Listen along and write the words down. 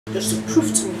Just to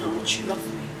prove to me how much you love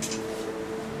me.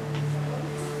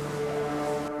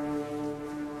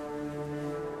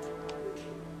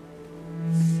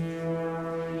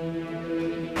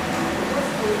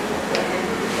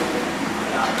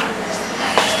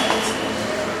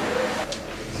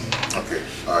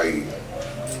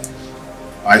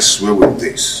 I swear with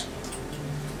this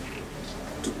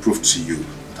to prove to you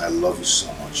that I love you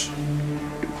so much.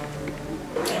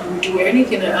 I will do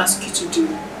anything I ask you to do.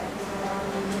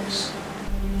 Yes.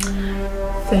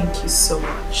 Thank you so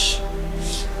much.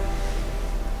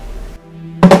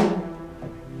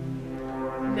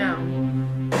 Now,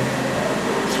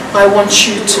 I want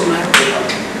you to marry.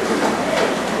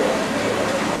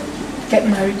 Get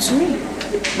married to me.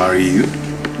 Marry you?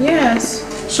 Yes.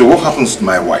 So what happens to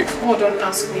my wife? Oh, don't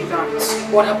ask me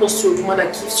that. What happens to a woman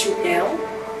that gives you hell?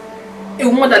 A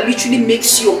woman that literally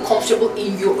makes you uncomfortable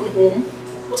in your own home?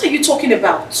 What are you talking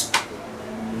about?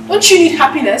 Don't you need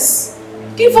happiness?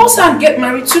 Divorce her and get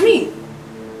married to me.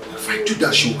 If I do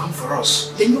that, she will come for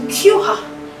us. Then you kill her.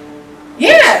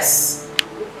 Yes.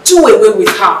 Do away with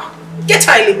her. Get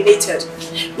her eliminated.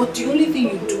 But the only thing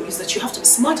you do is that you have to be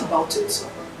smart about it.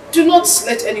 Do not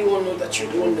let anyone know that you're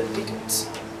the one that did it.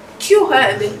 Kill her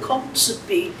and then come to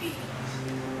baby.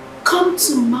 Come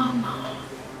to mama.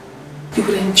 You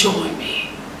will enjoy me.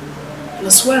 And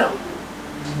as well,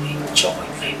 enjoy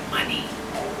my money.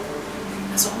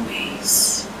 As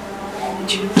always.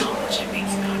 And you know how much I make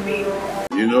you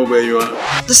happy. You know where you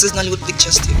are? This is Nollywood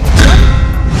Pictures TV.